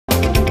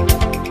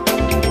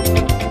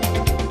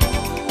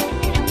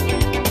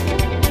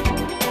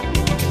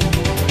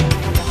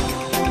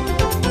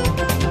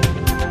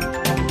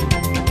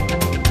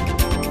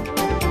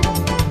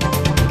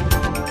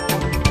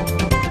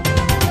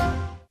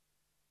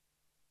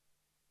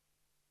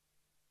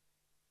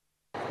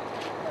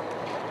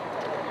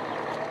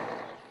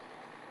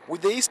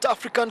With the East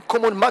African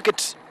Common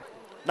Market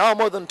now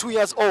more than 2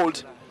 years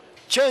old,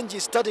 change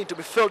is starting to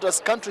be felt as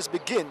countries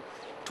begin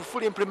to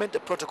fully implement the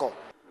protocol.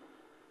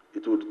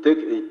 It would take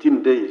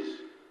 18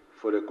 days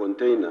for a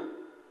container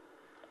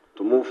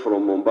to move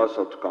from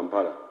Mombasa to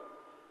Kampala.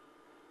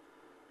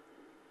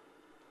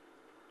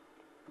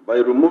 By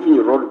removing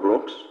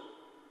roadblocks,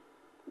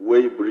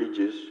 weigh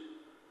bridges,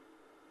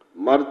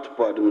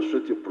 multiple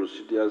administrative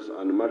procedures,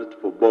 and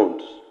multiple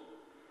bonds,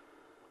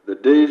 the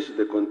days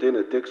the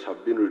container takes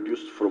have been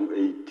reduced from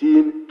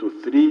 18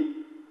 to 3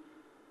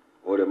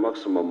 or a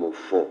maximum of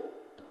 4.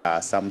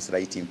 Some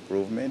slight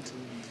improvement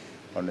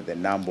on the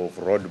number of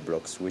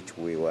roadblocks which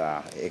we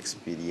were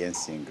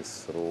experiencing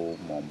through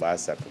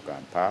Mombasa to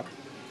Kampala.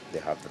 They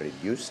have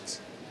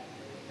reduced.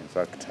 In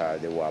fact,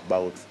 they were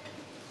about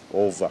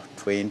over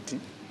 20.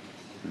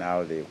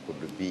 Now they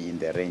could be in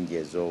the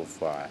ranges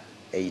of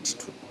 8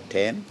 to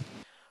 10.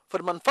 For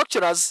the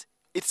manufacturers,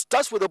 it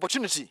starts with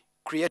opportunity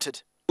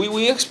created.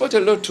 We export a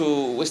lot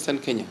to Western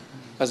Kenya,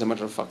 as a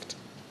matter of fact.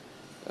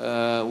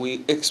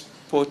 We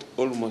export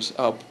almost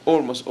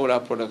all our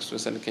products to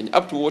Western Kenya,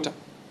 up to water.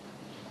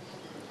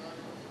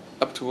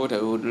 Up to water.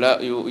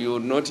 You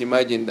would not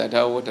imagine that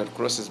our water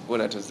crosses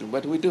borders,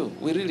 but we do.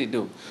 We really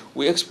do.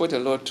 We export a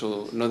lot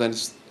to northern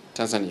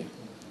Tanzania.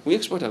 We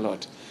export a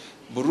lot.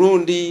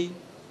 Burundi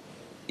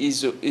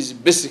is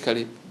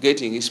basically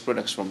getting its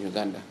products from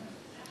Uganda.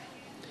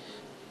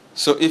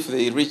 So if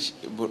they reach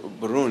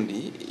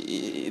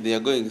Burundi, they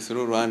are going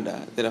through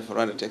Rwanda, therefore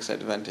Rwanda takes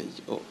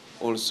advantage, or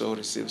also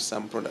receives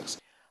some products.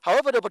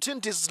 However, the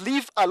opportunities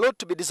leave a lot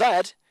to be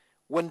desired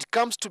when it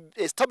comes to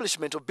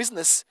establishment of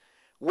business,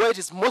 where it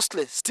is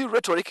mostly still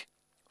rhetoric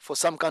for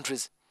some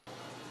countries.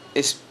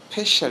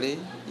 Especially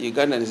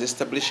Uganda is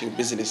establishing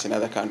business in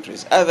other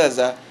countries. Others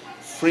are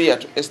freer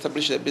to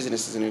establish their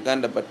businesses in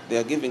Uganda, but they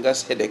are giving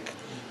us headache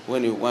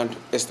when we want to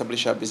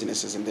establish our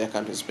businesses in their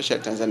countries, especially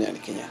Tanzania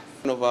and Kenya.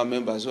 One of our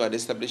members who had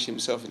established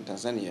himself in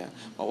Tanzania,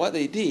 but what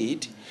they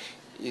did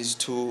is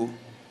to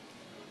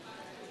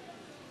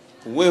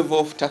waive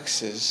off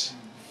taxes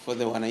for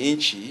the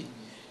wananchi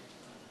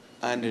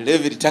and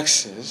levied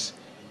taxes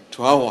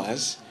to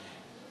ours.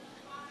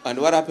 And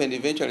what happened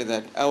eventually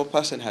that our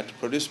person had to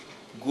produce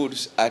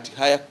goods at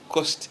higher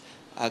cost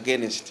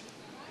against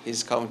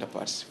his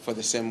counterparts for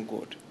the same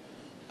good.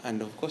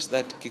 And of course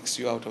that kicks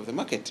you out of the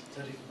market.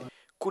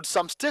 Could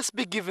some states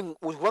be giving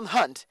with one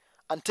hand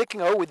and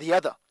taking away with the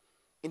other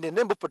in the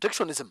name of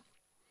protectionism?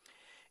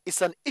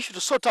 It's an issue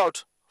to sort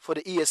out for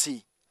the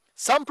EAC.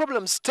 Some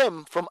problems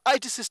stem from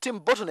IT system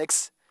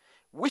bottlenecks,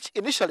 which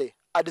initially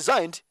are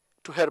designed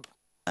to help.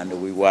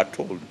 And we were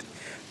told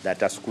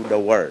that a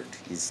Skoda world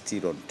is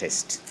still on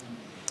test.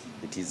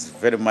 It is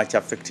very much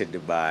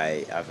affected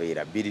by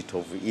availability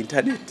of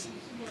internet.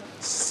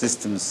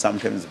 Systems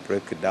sometimes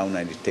break down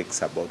and it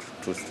takes about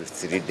 2 to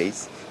 3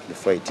 days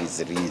before it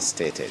is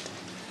reinstated.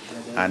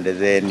 And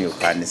then you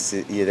can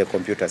see the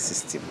computer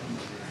system,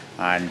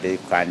 and you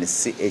can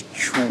see a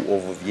queue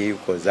of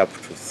vehicles up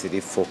to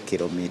 3-4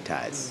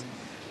 kilometers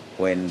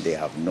when they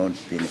have not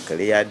been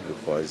cleared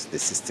because the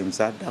systems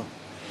are down.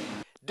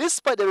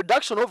 Despite the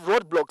reduction of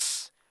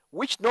roadblocks,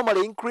 which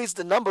normally increase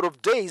the number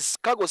of days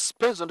cargo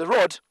spends on the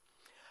road,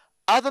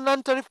 other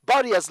non-tariff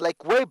barriers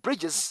like way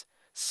bridges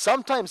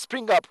sometimes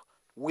spring up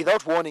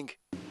without warning.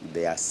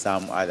 There are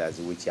some others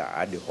which are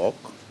ad hoc,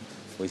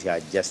 which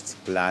are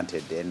just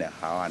planted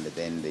anyhow, and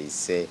then they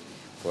say,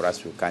 for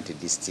us, we can't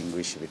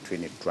distinguish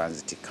between a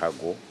transit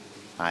cargo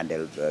and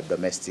a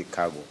domestic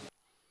cargo.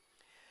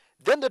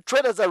 Then the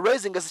traders are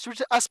raising a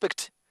security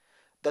aspect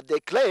that they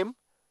claim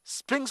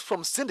springs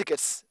from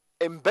syndicates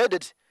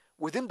embedded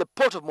within the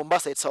port of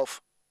Mombasa itself.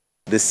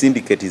 The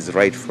syndicate is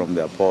right from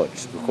the port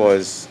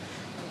because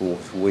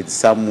with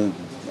some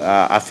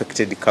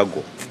affected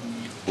cargo,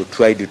 we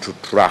tried to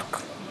track.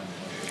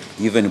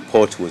 Even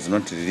port was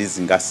not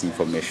releasing us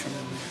information.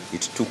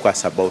 It took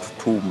us about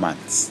 2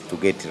 months to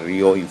get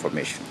real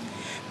information.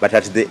 But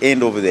at the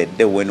end of the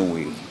day, when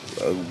we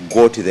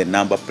got the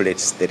number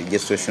plates, the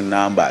registration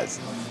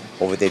numbers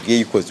of the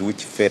vehicles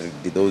which ferried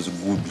those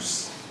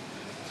goods,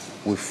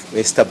 we've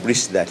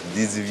established that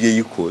these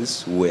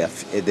vehicles were,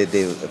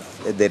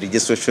 the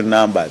registration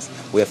numbers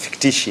were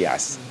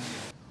fictitious.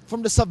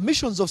 From the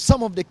submissions of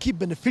some of the key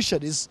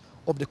beneficiaries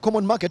of the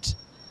common market,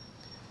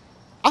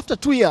 after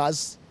 2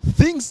 years,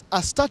 things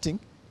are starting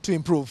to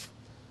improve.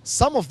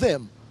 Some of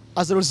them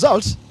as a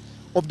result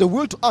of the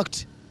will to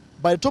act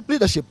by the top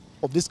leadership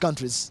of these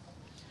countries.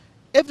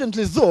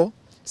 Evidently though,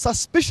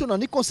 suspicion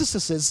and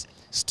inconsistencies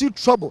still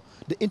trouble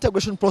the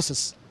integration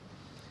process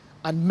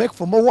and make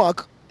for more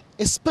work,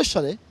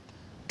 especially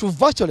to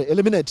virtually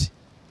eliminate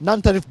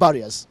non-tariff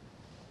barriers.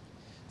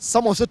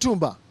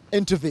 Ssetumba,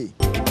 NTV.